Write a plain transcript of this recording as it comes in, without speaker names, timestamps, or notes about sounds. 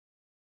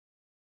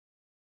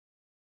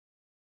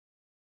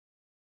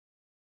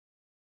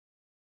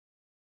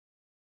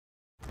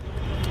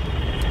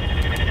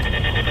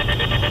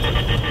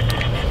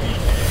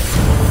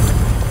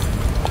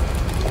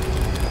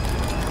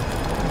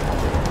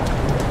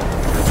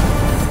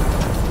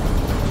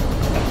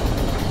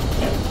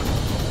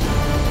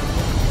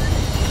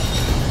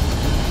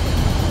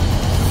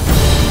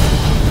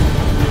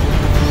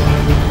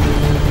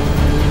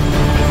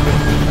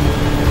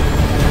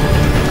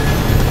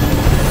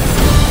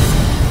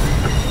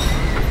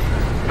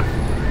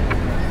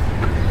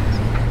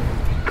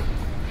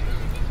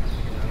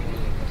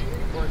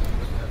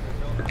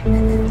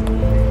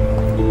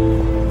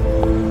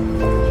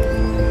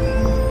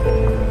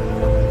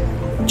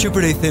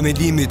prej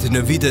themelimit në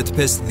vitet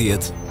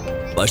 50,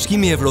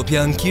 Bashkimi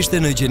Evropian kishte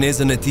në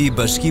gjenezën e tij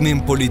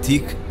bashkimin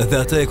politik dhe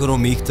atë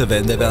ekonomik të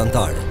vendeve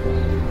anëtare.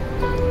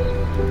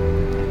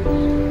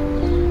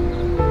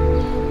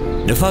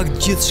 Në fakt,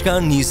 gjithçka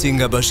nisi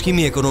nga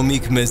bashkimi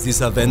ekonomik mes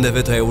disa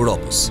vendeve të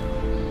Europës.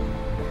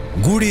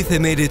 Guri i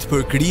themelit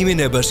për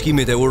krijimin e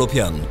Bashkimit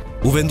Evropian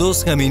u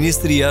vendos nga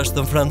ministri i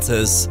jashtëm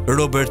francez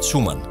Robert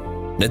Schuman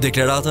në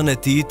deklaratën e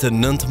tij të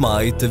 9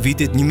 majit të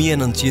vitit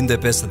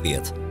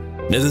 1950,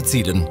 në të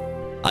cilën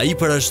ai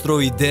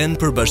parashtroi idenë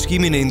për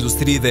bashkimin e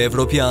industrive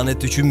evropiane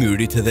të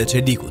qymyrit dhe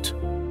çelikut.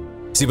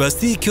 Sipas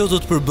tij, kjo do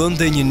të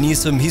përbënte një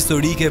nisëm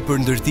historike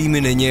për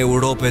ndërtimin e një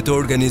Europe të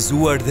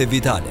organizuar dhe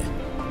vitale,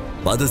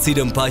 pa të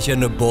cilën paqja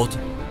në botë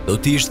do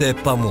të ishte e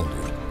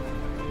pamundur.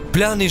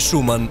 Plani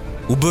Schuman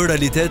u bë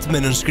realitet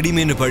me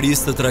nënshkrimin në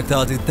Paris të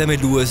traktatit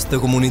themelues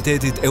të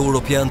Komunitetit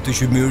Evropian të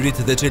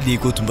Qymyrit dhe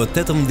Çelikut më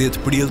 18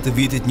 prill të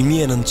vitit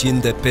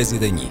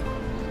 1951.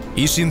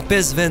 Ishin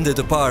 5 vende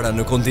të para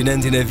në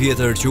kontinentin e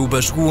vjetër që u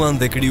bashkuan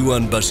dhe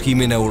krijuan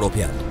Bashkimin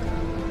Evropian: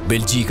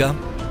 Belgjika,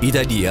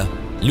 Italia,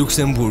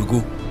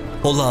 Luksemburgu,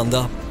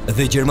 Hollanda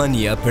dhe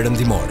Gjermania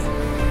Perëndimore.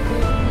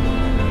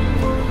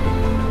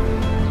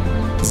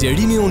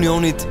 Zgjerimi i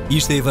Unionit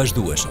ishte i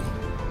vazhdueshëm.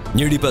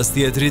 Njëri pas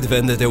tjetrit,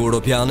 vendet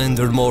europiane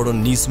ndërmorën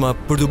nisma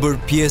për të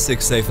bërë pjesë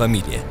e kësaj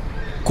familje,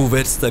 ku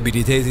veç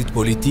stabilitetit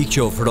politik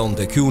që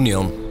ofronte ky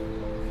union,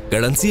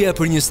 garancia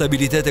për një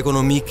stabilitet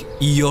ekonomik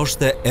i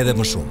joshte edhe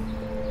më shumë.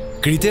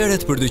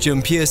 Kriteret për të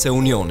qenë pjesë e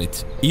unionit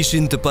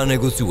ishin të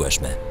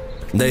panegociueshme,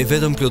 ndaj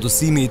vetëm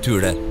plotësimi i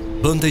tyre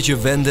bënte që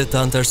vendet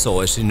të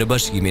antarësoheshin në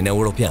Bashkimin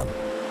Evropian.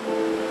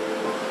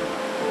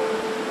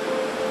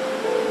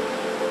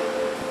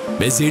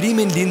 Me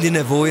zgjerimin lindi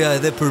nevoja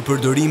edhe për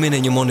përdorimin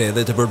e një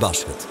monedhe të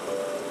përbashkët.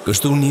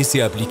 Kështu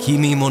nisi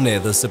aplikimi i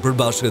monedhës së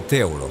përbashkët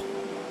të euro,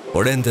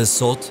 por ende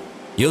sot,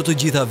 jo të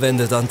gjitha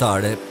vendet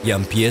anëtare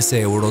janë pjesë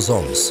e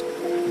eurozonës.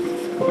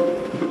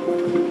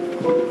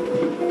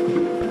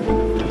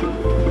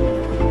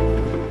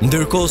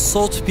 Ndërkohë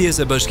sot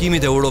pjesë e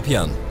Bashkimit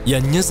Evropian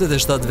janë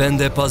 27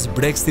 vende pas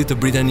Brexitit të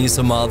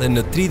Britanisë së Madhe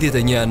në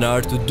 31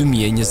 janar të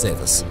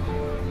 2020-s.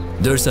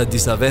 Ndërsa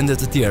disa vende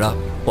të tjera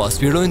po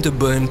aspirojnë të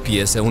bëhen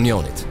pjesë e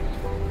unionit.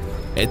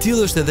 E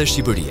tillë është edhe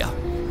Shqipëria.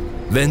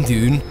 Vendi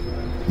ynë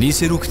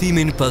nisi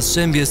rrugtimin pas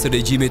shembjes së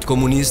regjimit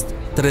komunist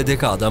 3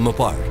 dekada më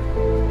parë.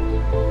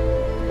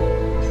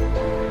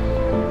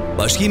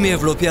 Bashkimi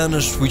Evropian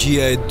është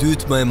fuqia e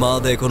dytë më e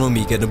madhe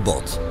ekonomike në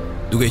botë,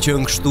 duke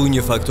qenë kështu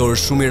një faktor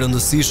shumë i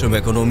rëndësishëm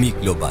ekonomik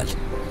global.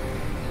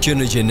 Që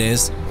në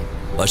gjenezë,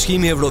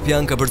 Bashkimi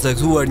Evropian ka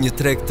përcaktuar një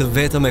treg të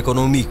vetëm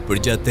ekonomik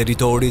përgjatë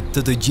territorit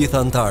të gjitha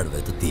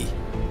anëtarëve të tij.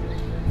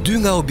 Dy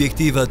nga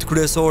objektivat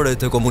kryesore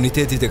të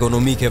Komunitetit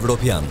Ekonomik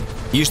Evropian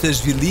ishte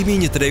zhvillimi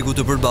i një tregu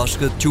të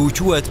përbashkët që u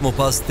quajt më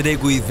pas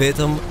tregu i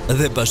vetëm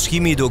dhe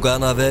bashkimi i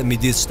doganave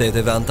midis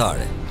shteteve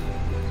anëtare.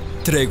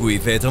 Tregu i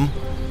vetëm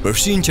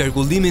përfshin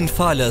qarkullimin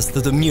falas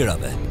të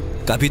mirave,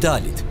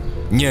 kapitalit,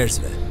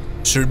 njerëzve,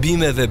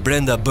 shërbimeve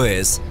brenda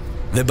BE-s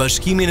dhe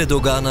bashkimin e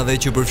doganave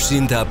që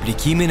përfshinte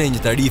aplikimin e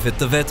një tarife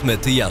të vetme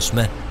të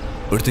jashtme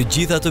për të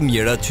gjitha të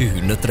mirat që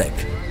hynë në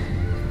treg.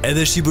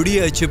 Edhe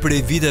Shqipëria që prej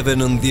viteve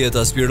 90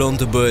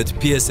 aspiron të bëhet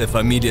pjesë e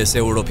familjes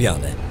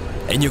europiane,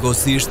 e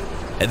njëkohësisht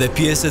edhe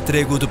pjesë e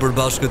tregut të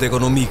përbashkët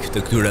ekonomik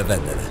të këtyre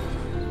vendeve.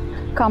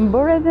 Kam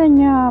bërë edhe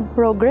një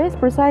progres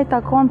për sa i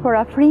takon për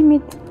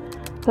afrimit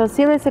të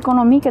sjelljes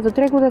ekonomike të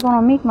tregut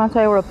ekonomik me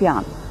asaj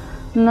europian.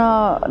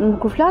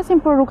 Kur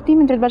flasim për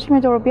rrugtimin drejt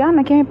Bashkimit Evropian,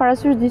 ne kemi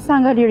parasysh disa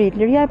nga lirit.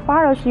 Liria e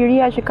parë është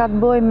liria që ka të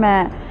bëjë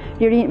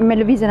me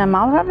lëvizjen e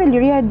mallrave,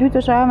 liria e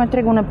dytë është ajo me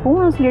tregun e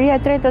punës, liria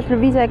e tretë është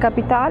lëvizja e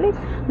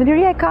kapitalit dhe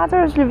liria e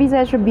katërt është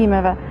lëvizja e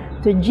shërbimeve.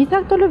 Të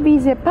gjitha këto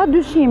lëvizje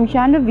padyshim që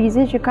janë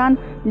lëvizje që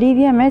kanë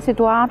lidhje me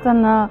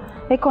situatën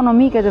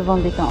ekonomike të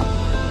vendit tonë.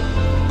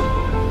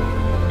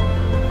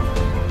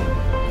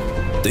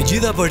 Të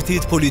gjitha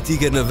partitë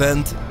politike në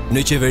vend,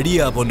 në qeveri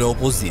apo në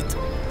opozitë,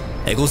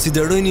 e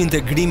konsiderojnë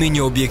integrimin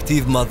një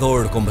objektiv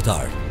madhor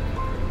kombëtar.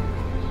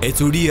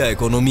 Ecuria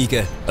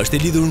ekonomike është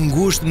e lidhur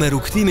ngushtë me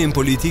rrugtimin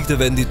politik të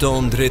vendit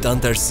tonë drejt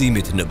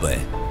antarësimit në BE.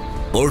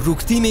 Por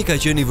rrugtimi ka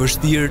qenë i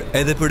vështirë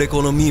edhe për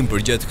ekonominë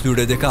përgjatë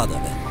këtyre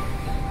dekadave.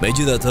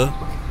 Megjithatë,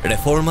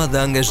 reformat dhe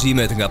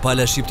angazhimet nga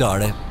pala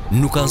shqiptare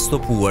nuk kanë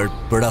stopuar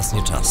për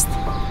asnjë çast.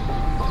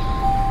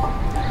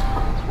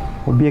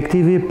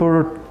 Objektivi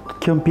për të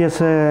qenë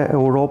pjesë e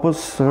Europës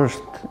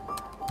është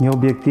një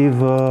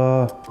objektiv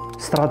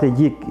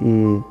strategjik i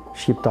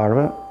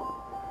shqiptarëve.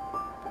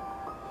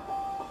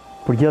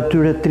 Përgjatë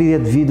tyre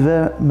 30 viteve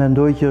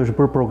mendoj që është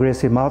bërë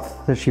progres i madh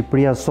dhe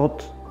Shqipëria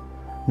sot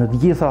në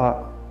të gjitha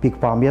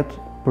pikpamjet,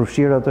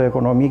 përfshirë ato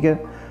ekonomike,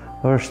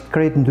 është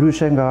krejt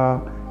ndryshe nga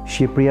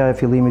Shqipëria e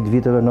fillimit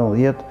viteve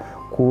 90,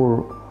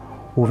 kur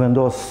u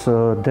vendos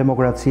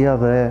demokracia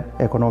dhe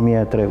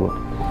ekonomia e tregut.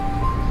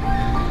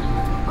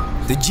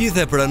 Të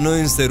gjithë e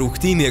pranojnë se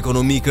rrugtimi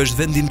ekonomik është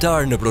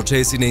vendimtar në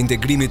procesin e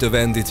integrimit të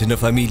vendit në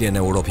familjen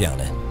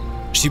europiane.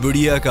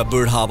 Shqipëria ka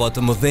bërë hapa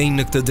të mëdhenj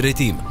në këtë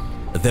drejtim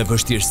dhe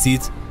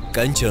vështirësitë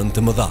kanë qenë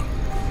të mëdha.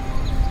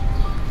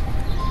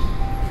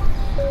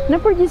 Në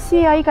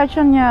përgjithësi ai ka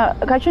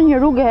qenë një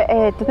rrugë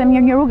të them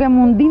një rrugë e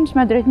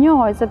mundimshme drejt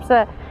njohjes,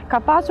 sepse ka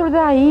pasur dhe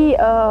ai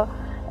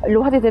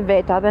luhatit e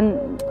veta dhe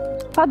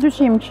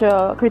padyshim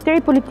që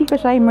kriteri politik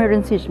është ai më i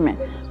rëndësishmi.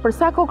 Për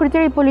sa kohë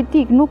kriteri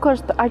politik nuk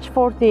është aq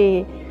fort i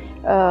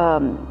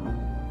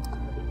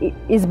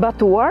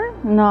zbatuar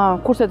në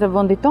kurset e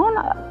vendit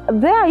tonë,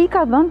 dhe ai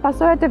ka dhënë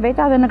pasojat e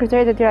veta edhe në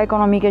kriteret e tjera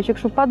ekonomike, që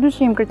kështu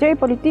padyshim kriteri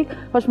politik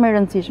është më i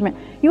rëndësishmi.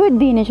 Ju e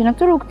dini që në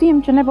këtë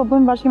rrugtim që ne po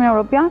bëjmë Bashkimin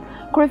Evropian,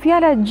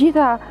 kryefjala e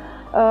gjitha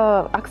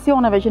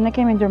aksioneve që ne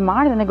kemi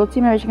ndërmarrë dhe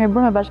negocimeve që kemi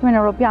bërë me Bashkimin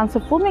Evropian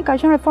së fundmi ka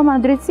qenë reforma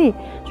në drejtësi,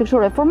 që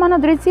kështu reforma në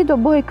drejtësi do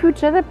bëhej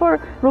kyç edhe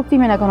për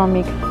rrugtimin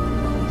ekonomik.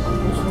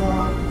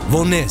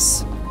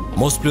 Vonesë,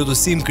 mos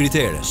plotësim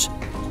kriteresh,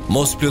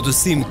 mos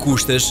plotësim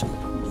kushtesh,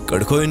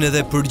 kërkojnë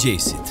edhe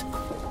përgjegjësit.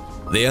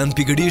 Dhe janë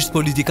pikërisht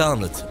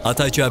politikanët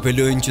ata që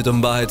apelojnë që të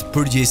mbahet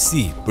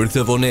përgjegjësi për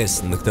këtë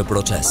vonesë në këtë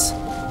proces.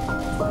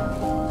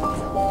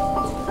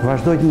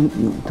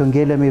 Vazhdojnë të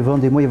ngelemi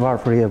vendi më i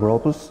varfër i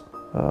Evropës,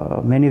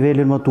 me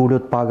nivelin më të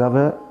ulët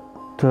pagave,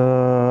 të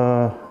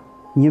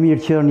një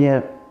mirëqenie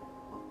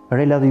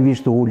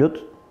relativisht të ulët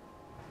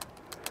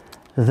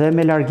dhe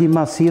me largim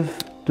masiv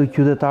të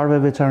qytetarëve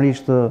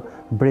veçanërisht të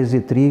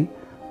brezit të ri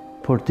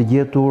për të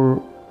gjetur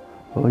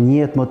një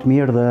jetë më të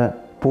mirë dhe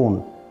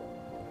punë.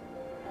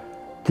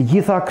 Të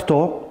gjitha këto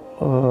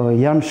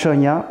janë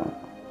shenja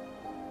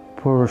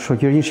për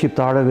shoqërinë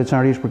shqiptare,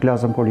 veçanërisht për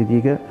klasën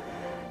politike,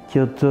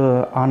 që të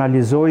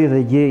analizojë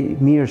dhe gjej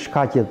mirë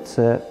shkaqet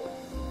se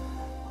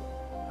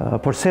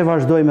përse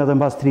vazhdojmë edhe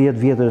mbas 30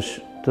 vjetësh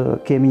të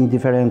kemi një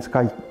diferencë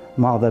kaq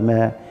madhe me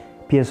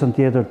pjesën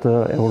tjetër të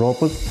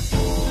Europës.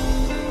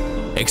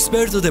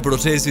 Ekspertët e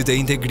procesit e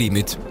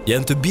integrimit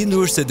janë të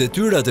bindur se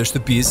detyrat e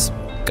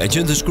shtëpisë kanë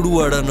qenë të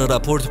shkruara në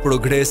raport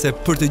progrese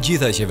për të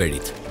gjitha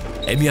qeveritë.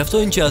 E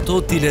mjaftojnë që ato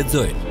t'i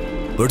lexojnë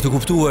për të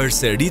kuptuar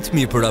se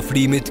ritmi i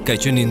përafrimit ka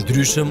qenë i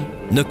ndryshëm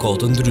në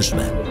kohë të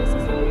ndryshme.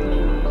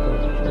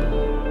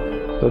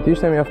 Do të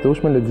ishte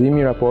mjaftueshme leximi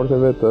i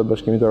raporteve të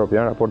Bashkimit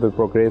Evropian, raportet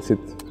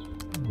progresit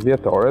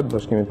vjetore të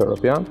Bashkimit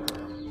Evropian,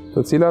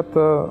 të cilat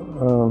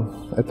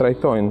e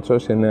trajtojnë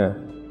çështjen e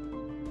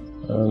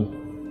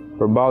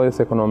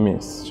përballjes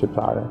ekonomisë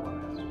shqiptare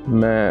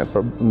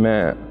me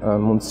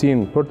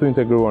mundësinë për të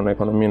integruar në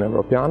ekonominë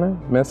evropiane,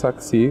 me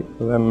saktësi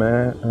dhe me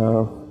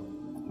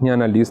një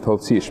analizë të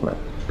hollësishme.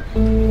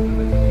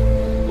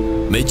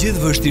 Me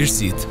gjithë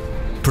vështirësitë,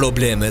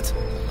 problemet,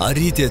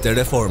 arritjet e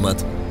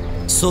reformat,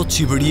 sot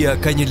Shqipëria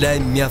ka një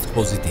lajm mjaft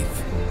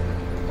pozitiv.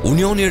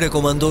 Unioni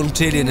rekomandon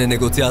çeljen e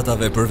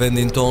negociatave për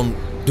vendin ton,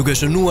 duke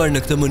shënuar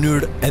në këtë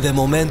mënyrë edhe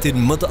momentin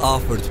më të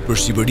afërt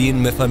për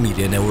Shqipërinë me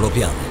familjen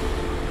europiane.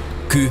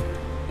 Ky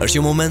është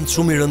një moment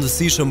shumë i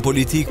rëndësishëm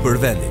politik për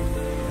vendin,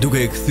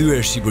 duke e kthyer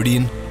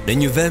Shqipërinë në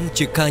një vend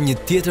që ka një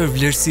tjetër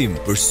vlerësim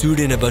për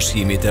syrin e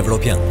Bashkimit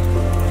Evropian.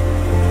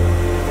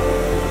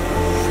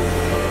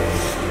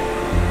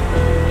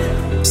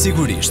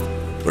 Sigurisht,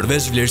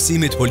 përveç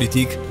vlerësimit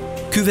politik,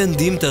 ky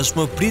vendim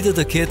tashmë pritet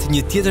të ketë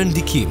një tjetër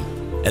ndikim,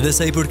 edhe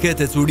sa i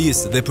përket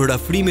ecurisë dhe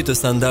përafrimit të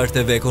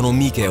standardeve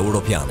ekonomike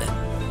europiane.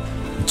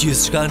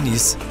 Gjithçka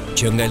nis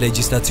që nga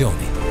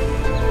legjislacioni.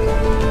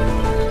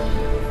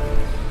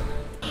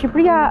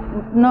 Shqipëria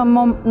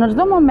në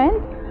çdo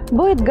moment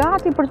bëhet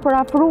gati për të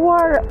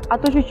parafruar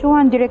ato që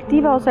quhen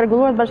direktiva ose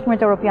rregullurat e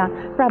Bashkimit Evropian.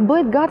 Pra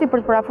bëhet gati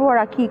për të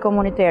parafruar aki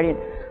komuniterin.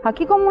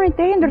 Aki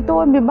komuniteri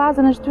ndërtohet mbi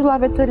bazën e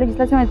shtyllave të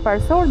legjislacionit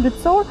parësor,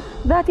 dytësor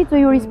dhe atij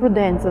të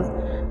jurisprudencës.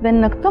 Dhe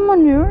në këtë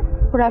mënyrë,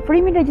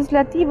 parafrimi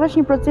legjislativ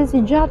është një proces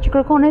i gjatë që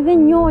kërkon edhe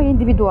njohje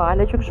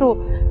individuale, që kështu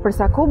për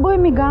sa kohë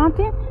bëhemi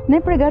gati, ne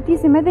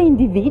përgatisim edhe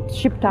individ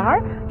shqiptar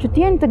që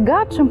të jenë të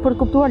gatshëm për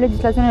të kuptuar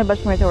legjislacionin e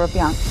Bashkimit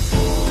Evropian.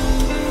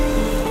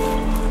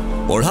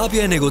 Por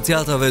hapja e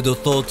negociatave do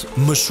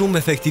thotë më shumë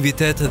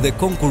efektivitet dhe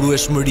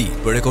konkurrueshmëri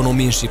për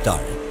ekonominë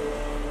shqiptare.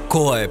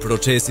 Koha e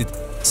procesit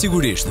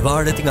sigurisht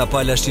varet nga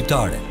pala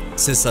shqiptare,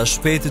 se sa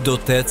shpejt do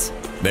të ecë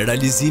me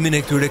realizimin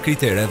e këtyre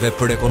kritereve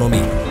për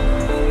ekonominë.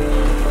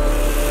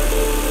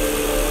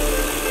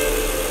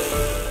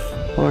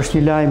 Është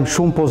një lajm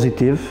shumë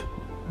pozitiv,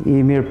 i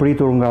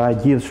mirëpritur nga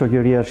gjithë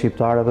shoqëria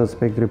shqiptare dhe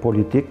spektri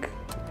politik.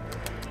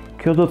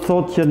 Kjo do të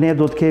thotë që ne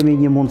do të kemi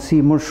një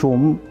mundësi më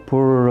shumë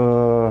për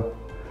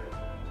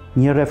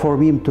një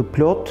reformim të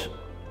plot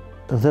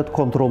dhe të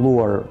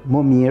kontrolluar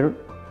më mirë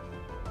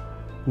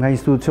nga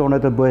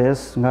institucionet e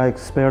BE-s, nga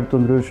ekspertë të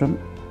ndryshëm,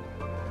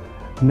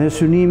 me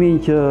synimin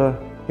që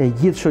e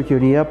gjithë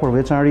shoqëria, por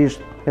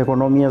veçanërisht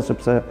ekonomia,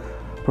 sepse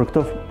për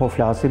këtë po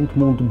flasim,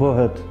 të mund të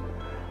bëhet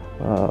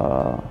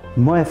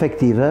më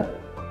efektive,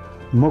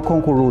 më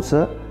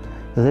konkurruese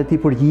dhe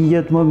t'i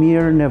përgjigjet më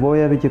mirë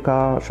nevojave që ka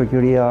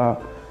shoqëria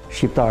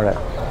shqiptare.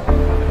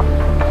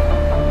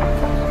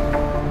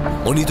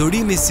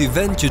 Monitorimi si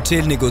vend që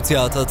çel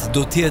negociatat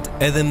do të jetë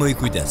edhe më i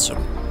kujdesshëm.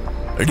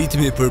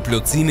 Ritmi për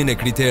plotësimin e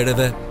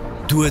kritereve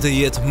duhet të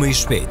jetë më i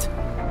shpejtë.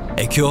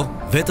 E kjo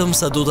vetëm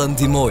sa do ta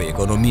ndihmojë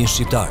ekonominë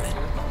shqiptare.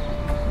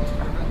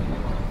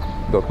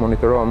 Do të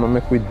monitorohen më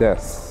me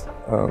kujdes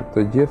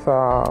të gjitha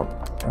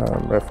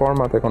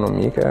reformat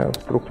ekonomike,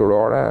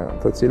 strukturore,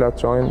 të cilat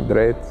çojnë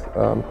drejt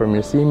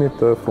përmirësimit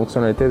të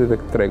funksionalitetit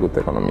të tregut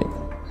ekonomik,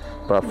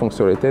 pra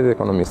funksionalitetit të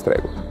ekonomisë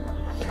tregut.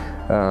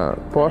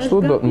 Po ashtu,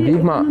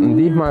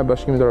 ndihma e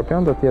Bashkimit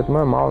Evropian do të jetë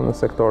më e madhe në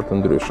sektor të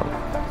ndryshëm.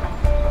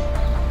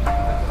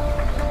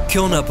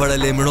 Kjo na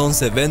paralajmëron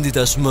se vendi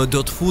tashmë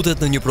do të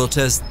futet në një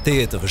proces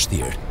teje të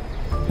vështirë.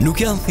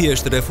 Nuk janë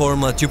thjesht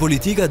reformat që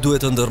politika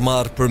duhet të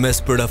ndërmarrë përmes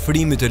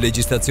parafrimit të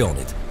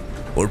legjislacionit,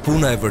 por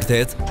puna e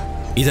vërtet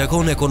i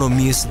takon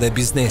ekonomisë dhe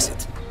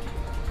biznesit.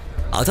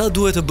 Ata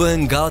duhet të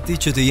bëhen gati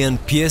që të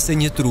jenë pjesë e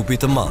një trupi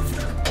të madh,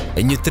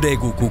 e një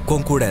tregu ku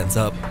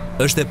konkurenca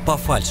është e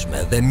pafalshme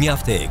dhe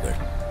mjaft e egër,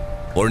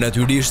 por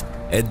natyrisht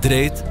e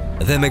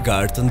drejtë dhe me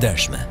garë të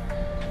ndershme.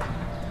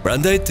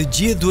 Prandaj të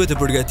gjithë duhet të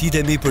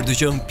përgatitemi për të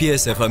qenë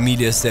pjesë e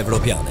familjes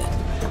evropiane,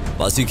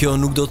 pasi kjo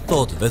nuk do të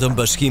thotë vetëm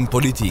bashkim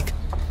politik,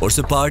 por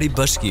së pari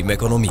bashkim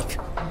ekonomik.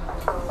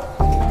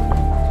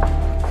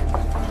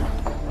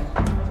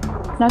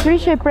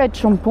 Natyrisht që e pret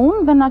shumë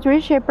punë dhe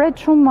natyrisht që e pret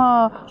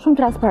shumë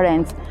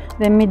transparencë.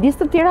 Dhe midis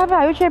të tjerave,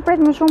 ajo që e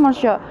pret më shumë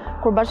është që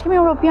kur Bashkimi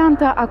Evropian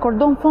të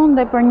akordon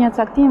fonde për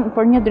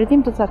një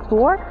drejtim të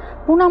caktuar,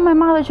 puna më e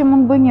madhe që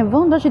mund bëjë një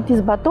vend është që t'i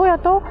zbatojë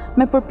ato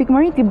me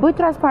përpikmëri, t'i bëjë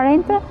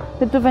transparente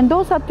dhe të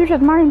vendosë aty që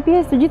të marrin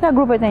pjesë të gjitha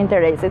grupet e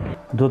interesit.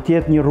 Do të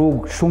jetë një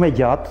rrugë shumë e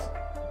gjatë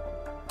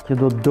që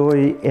do të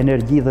dojë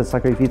energji dhe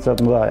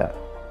sakrificat mëdha.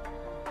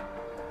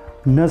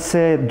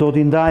 Nëse do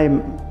t'i ndajmë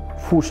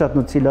fushat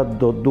në cilat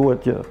do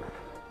duhet që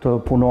të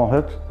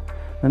punohet,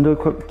 mendoj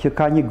që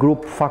ka një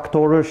grup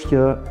faktorësh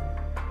që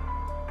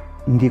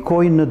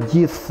ndikojnë në të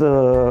gjithë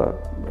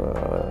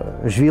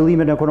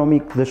zhvillimin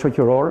ekonomik dhe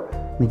shoqëror,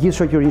 në gjithë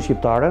shoqërinë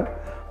shqiptare,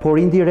 por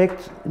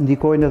indirekt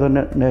ndikojnë edhe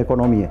në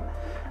ekonomi.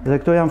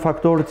 Dhe këto janë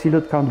faktorë të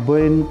cilët kanë të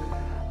bëjnë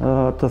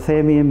të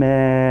themi me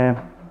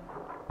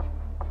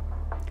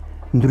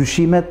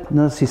ndryshimet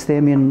në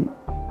sistemin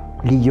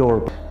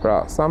ligjor.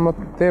 Pra, sa më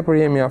tepër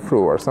jemi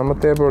afruar, sa më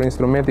tepër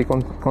instrumenti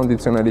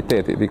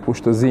kondicionalitetit i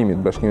kushtëzimit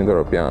Bashkimit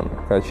Evropian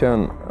ka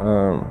qenë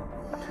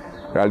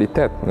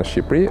realitet në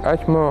Shqipëri,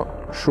 aq më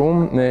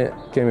shumë ne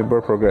kemi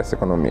bërë progres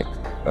ekonomik.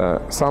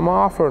 Sa më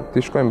afër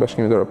të shkojmë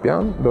Bashkimit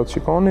Evropian, do të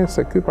shikoni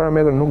se ky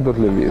parametër nuk do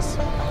të lëvizë.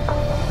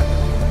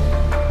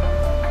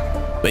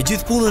 Me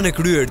gjithë punën e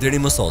kryer deri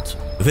më sot,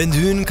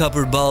 vendi ynë ka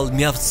përballë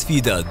mjaft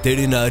sfida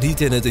deri në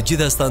arritjen e të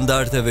gjitha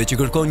standardeve që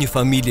kërkon një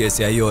familje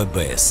si ajo e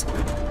BE-s.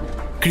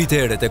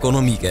 Kriteret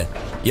ekonomike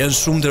janë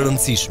shumë të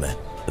rëndësishme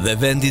dhe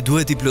vendi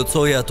duhet i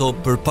plotësojë ato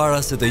përpara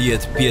se të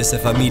jetë pjesë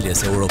e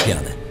familjes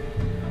europiane.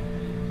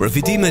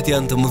 Përfitimet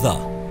janë të mëdha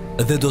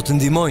dhe do të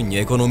ndihmojnë një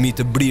ekonomi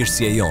të brirë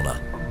si e jona,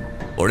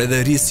 por edhe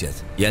rrisjet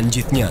janë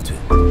gjithnjë aty.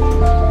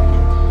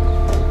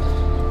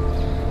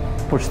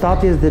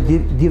 Përshtatjes dhe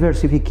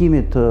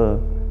diversifikimit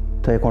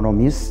të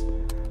ekonomisë,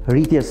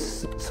 rritjes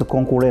së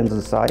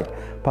konkurrencës saj,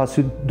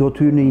 pasi do të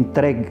hyjë në një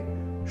treg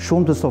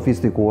shumë të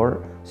sofistikuar,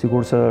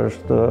 sikur se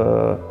është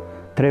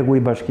tregu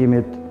i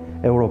Bashkimit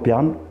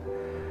Evropian.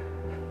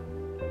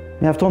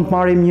 Mjafton të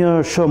marrim një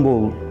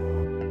shembull,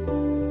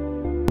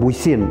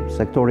 bujqësinë,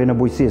 sektorin e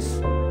bujqësisë.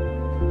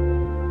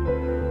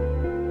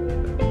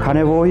 Ka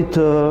nevojë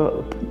të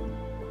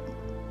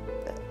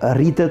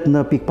rritet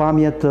në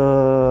pikpamje të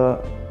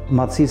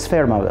matësisë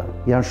fermave,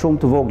 janë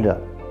shumë të vogla.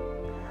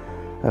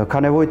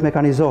 Ka nevojë të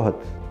mekanizohet,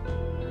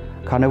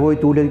 ka nevojë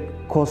të ulet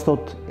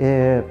kostot e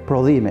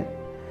prodhimit.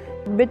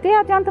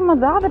 Betejat janë të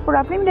mëdha dhe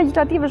parafrimi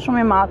legjislativ është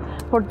shumë i madh,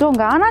 por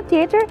nga ana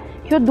tjetër,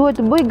 kjo duhet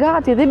të bëjë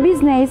gati dhe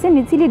biznesin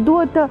i cili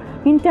duhet të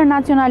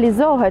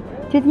internacionalizohet,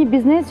 që jetë një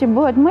biznes që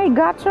bëhet më i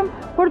gatshëm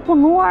për të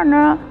punuar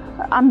në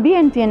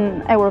ambientin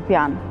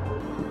evropian.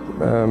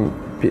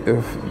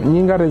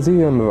 Një nga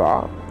rreziqet më të mëdha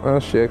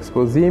është që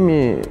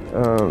ekspozimi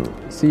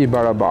si i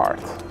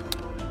barabartë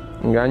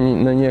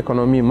në një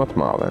ekonomi më të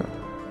madhe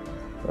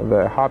dhe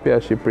hapja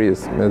e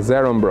Shqipërisë me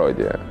zero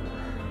mbrojtje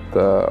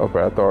të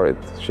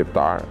operatorit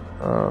shqiptar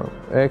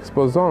e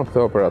ekspozon këtë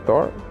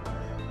operator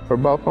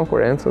përballë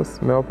konkurrencës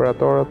me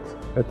operatorët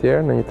e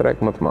tjerë në një treg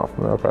më të madh,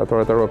 me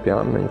operatorët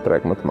evropian në një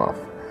treg më të madh.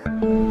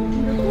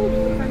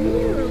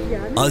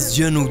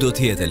 Asgjë nuk do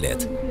të jetë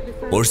lehtë,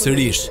 por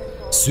sërish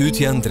syt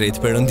janë drejt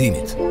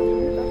perëndimit.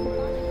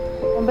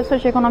 Unë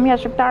besoj që ekonomia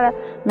shqiptare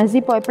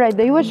mezi po e prej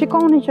dhe ju e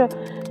shikoni që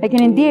e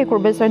keni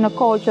ndjekur besoj në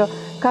kohë që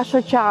ka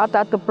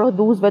shoqata të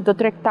prodhuesve, të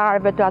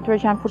tregtarëve, të atyre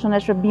që janë fushën e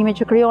shërbimit,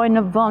 që krijojnë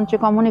në vend, që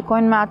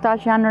komunikojnë me ata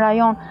që janë në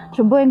rajon,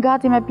 që bëjnë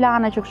gati me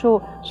plane që kështu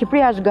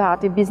Shqipëria është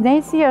gati,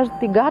 biznesi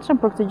është i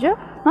gatshëm për këtë gjë,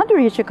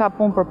 natyrisht që ka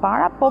punë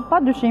përpara, po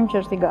padyshim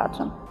që është i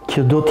gatshëm.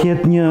 Që do të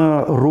jetë një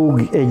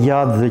rrugë e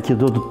gjatë dhe që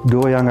do të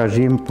dojë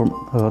angazhim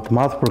të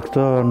madh për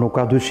këtë nuk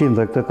ka dyshim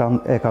dhe këtë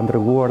e kanë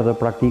treguar dhe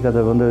praktikat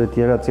e vendeve të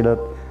tjera të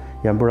cilat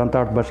janë bërë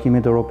antar të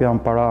Bashkimit Evropian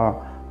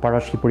para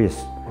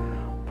Shqipërisë.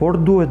 Por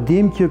duhet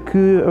dim që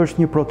ky është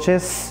një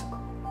proces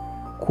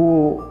ku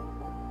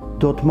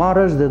do të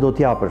marrësh dhe do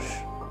të japësh.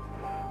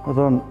 Do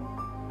thonë,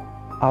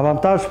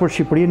 avantazh për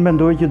Shqipërinë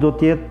mendoj që do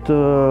të jetë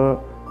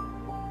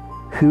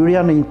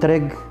hyrja në një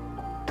treg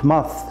të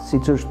madh,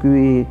 siç është ky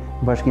i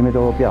Bashkimit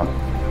Evropian.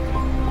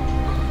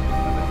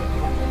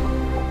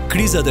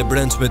 krizat e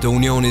brendshme të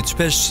Unionit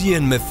shpesh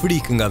shihen me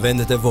frikë nga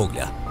vendet e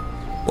vogla.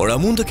 Por a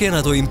mund të kenë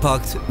ato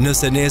impakt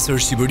nëse nesër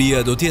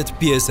Shqipëria do të jetë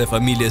pjesë e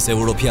familjes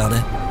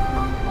europiane?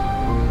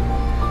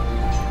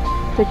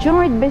 Të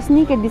qenurit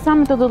besnike disa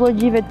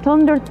metodologjive të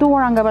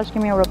ndërtuara nga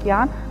Bashkimi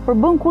Evropian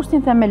përbën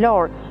kursin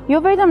themelor, jo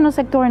vetëm në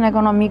sektorin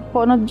ekonomik, po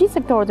në të gjithë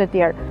sektorët e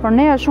tjerë. Por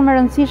ne është shumë e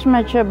rëndësishme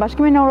që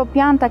Bashkimin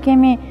Evropian ta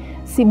kemi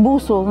si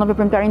busull në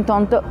veprimtarin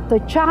tonë, të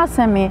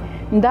qasemi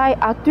ndaj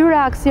atyre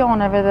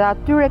aksioneve dhe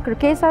atyre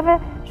kërkesave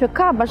që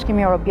ka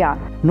Bashkimi Evropian.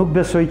 Nuk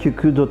besoj që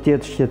ky do të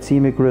jetë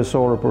shqetësimi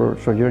kryesor për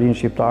shoqërinë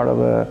shqiptare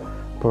dhe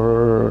për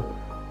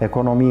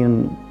ekonominë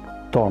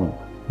tonë.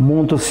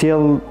 Mund të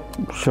sjell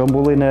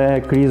shembullin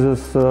e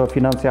krizës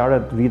financiare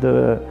të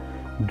viteve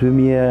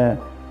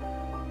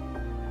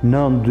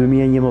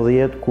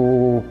 2009-2011 ku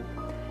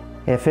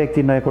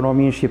efekti në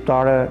ekonominë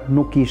shqiptare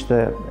nuk ishte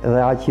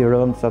edhe aq i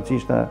rëndë sa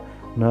ishte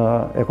në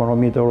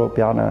ekonomitë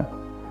europiane,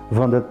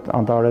 vendet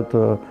anëtare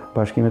të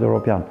Bashkimit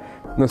Evropian.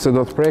 Nëse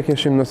do të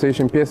prekeshim, nëse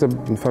ishim pjesë e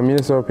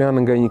familjes europiane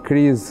nga një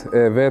krizë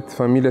e vetë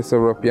familjes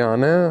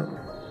europiane,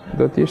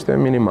 do të ishte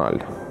minimal.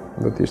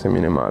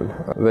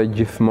 Dhe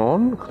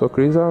gjithmonë këto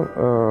kriza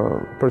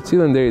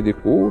përcillen deri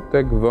diku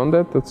tek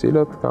vendet të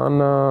cilët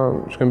kanë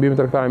shkëmbime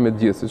tregtare me të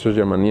gjithë, siç është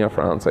Gjermania,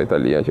 Franca,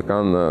 Italia, që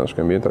kanë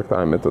shkëmbime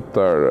tregtare me të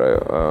tërë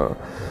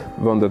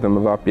vendet e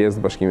mëdha pjesë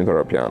të Bashkimit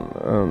Evropian.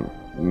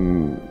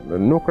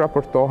 Nuk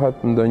raportohet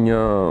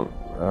ndonjë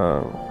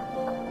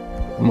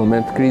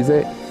moment krize.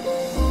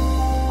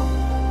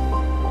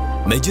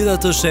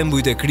 Megjithatë,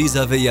 shembujt e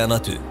krizave janë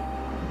aty.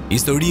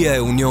 Historia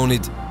e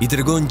Unionit i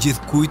tregon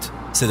gjithkujt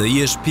se të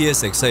jesh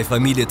pjesë e kësaj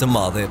familje të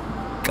madhe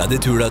ka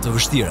detyra të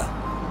vështira.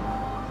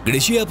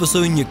 Greqia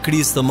pësoi një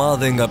krizë të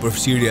madhe nga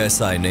përfshirja e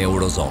saj në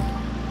Eurozonë.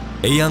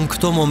 E janë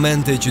këto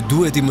momente që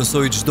duhet i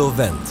mësoj çdo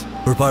vend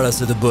përpara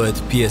se të bëhet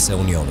pjesë e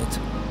Unionit.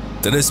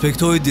 Të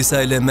respektoj disa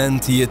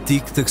elementi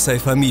jetik të kësaj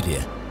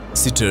familje,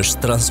 siç është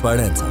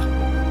transparenca.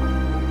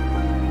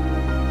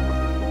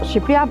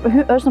 Shqipëria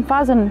është në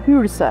fazën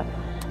hyrëse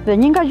dhe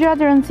një nga gjërat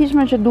e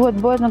rëndësishme që duhet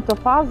bëhet në këtë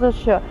fazë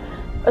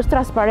është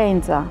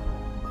transparenca.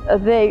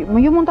 Dhe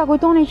ju mund ta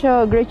kujtoni që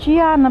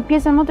Greqia në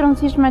pjesën më të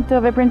rëndësishme të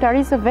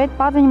veprimtarisë së vet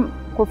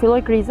kur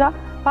filloi kriza,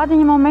 pati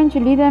një moment që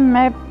lidhe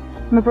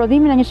me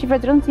prodhimin e një shifre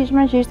të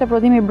rëndësishme që ishte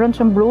prodhimi i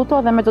brendshëm bruto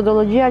dhe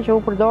metodologjia që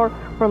u përdor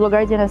për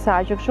llogaritjen e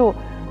saj, që kështu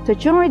të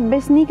qenurit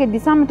besnike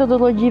disa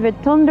metodologjive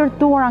të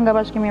ndërtuara nga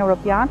Bashkimi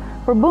Evropian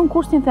përbën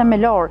kursin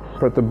themelor.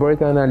 Për të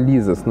bërë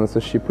analizës, nëse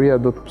Shqipëria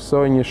do të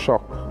pësojë një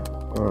shok,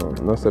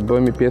 nëse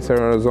bëhemi pjesë e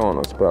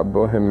eurozonës, pra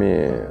bëhemi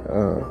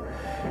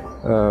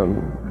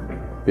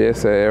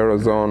pjesë e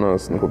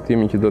eurozonës në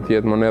kuptimin që do të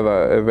jetë monedha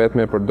e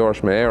vetme e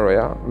përdorshme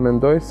euroja,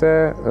 mendoj se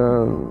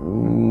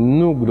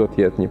nuk do të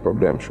jetë një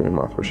problem shumë i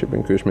madh për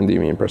Shqipërinë. Ky është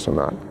mendimi im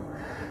personal.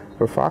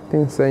 Për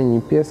faktin se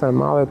një pjesë e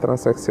madhe e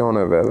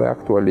transaksioneve dhe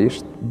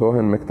aktualisht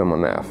bëhen me këtë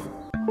monedhë.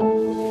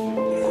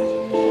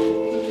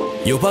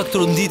 Jo pak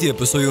tronditje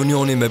pësoi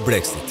Unioni me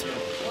Brexit.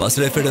 Pas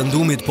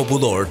referendumit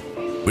popullor,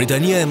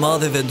 Britania e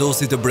Madhe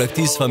vendosi të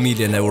braktisë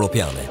familjen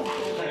europiane,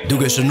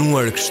 duke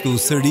shënuar kështu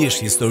sërish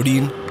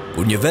historinë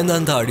kur një vend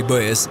antar i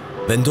BE-s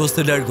vendos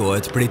të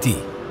largohet prej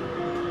tij.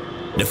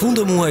 Në fund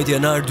të muajit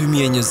janar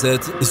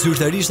 2020,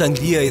 zyrtarisht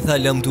Anglia i tha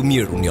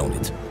lamtumir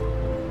Unionit.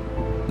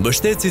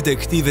 Mbështetësit e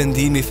këtij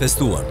vendimi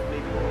festuan,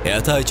 e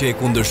ata që e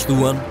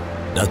kundërshtuan,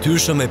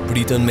 natyrshëm e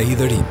pritën me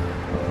hidhërim.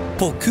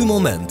 Po ky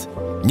moment,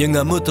 një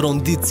nga më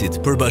tronditësit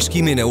për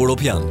Bashkimin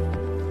Evropian,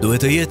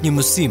 duhet të jetë një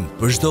mësim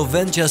për çdo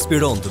vend që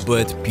aspiron të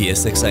bëhet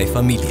pjesë e kësaj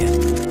familje.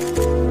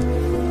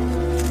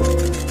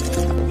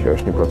 Që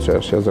është një proces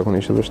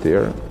jashtëzakonisht i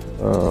vështirë,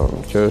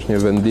 që është një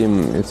vendim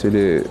i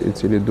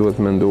cili duhet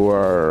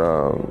menduar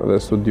dhe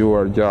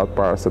studiuar gjatë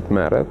para se të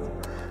merret,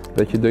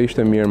 dhe që do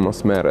ishte mirë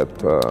mos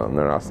merret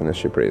në rastin e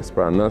Shqipërisë.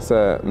 Pra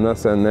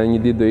nëse në një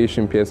ditë do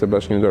ishim pjesë e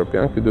Bashkimit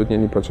Evropian, ky duhet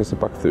një proces i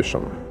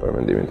pakthyeshëm për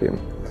mendimin tim.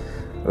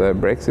 Dhe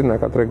Brexit na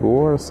ka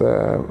treguar se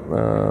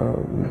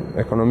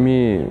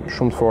ekonomi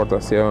shumë të forta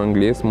si ajo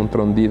anglisë mund të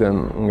tronditen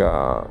nga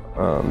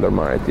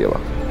ndërmarrje të tilla.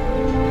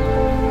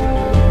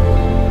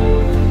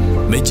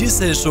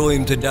 Megjithse e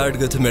shohim të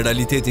largët me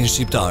realitetin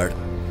shqiptar,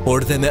 por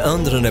dhe me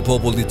ëndrrën e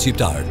popullit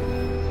shqiptar,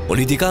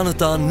 politikanët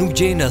tanë nuk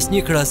gjejnë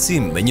asnjë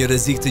krahasim me një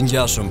rrezik të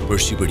ngjashëm për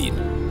Shqipërinë.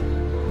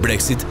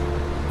 Brexit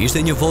ishte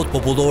një votë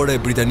popullore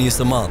e Britanisë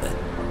së Madhe,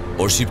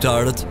 por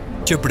shqiptarët,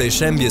 që prej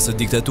shembjes së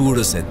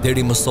diktaturës e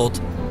deri më sot,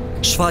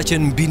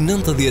 shfaqen mbi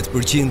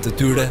 90% të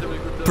tyre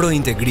pro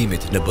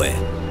integrimit në BE.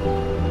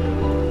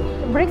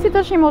 Brexit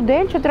është një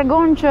model që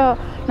tregon që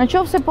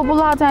nëse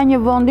popullata e një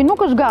vendi nuk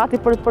është gati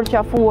për të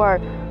përqafuar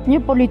një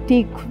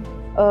politik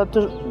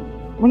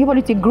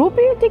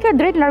grupi, ti ke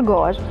drejt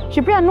largohesh.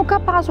 Shqipëria nuk ka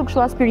pasur kështu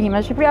aspirime.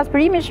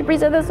 Aspirimi i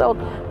Shqipërisë edhe sot,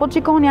 po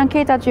shikoni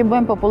anketat që i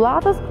bëjnë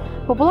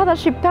popullata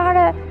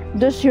shqiptare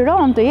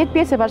dëshiron të jetë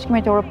pjesë e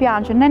Bashkimit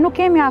Evropian, që ne nuk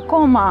kemi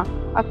akoma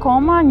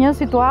një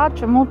situatë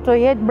që mund të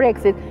jetë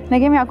Brexit. Ne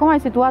kemi akoma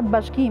një situatë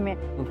bashkimi.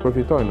 Mund të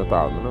përfitojnë në të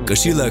ardhmen.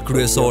 Këshilla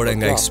kryesore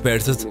nga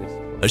ekspertët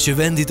është që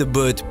vendi të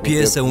bëhet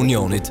pjesë e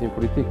Unionit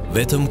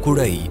vetëm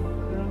kur ai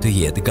të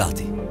jetë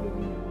gati.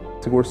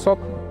 Sigur sot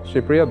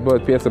Shqipëria të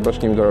bëhet pjesë e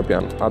Bashkimit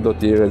Evropian. A do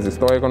t'i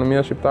rezistojë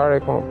ekonomia shqiptare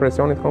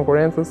presionit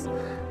konkurrencës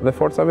dhe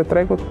forcave të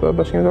tregut të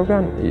Bashkimit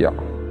Evropian? Ja.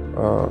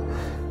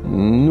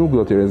 Nuk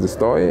do t'i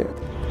rezistojë.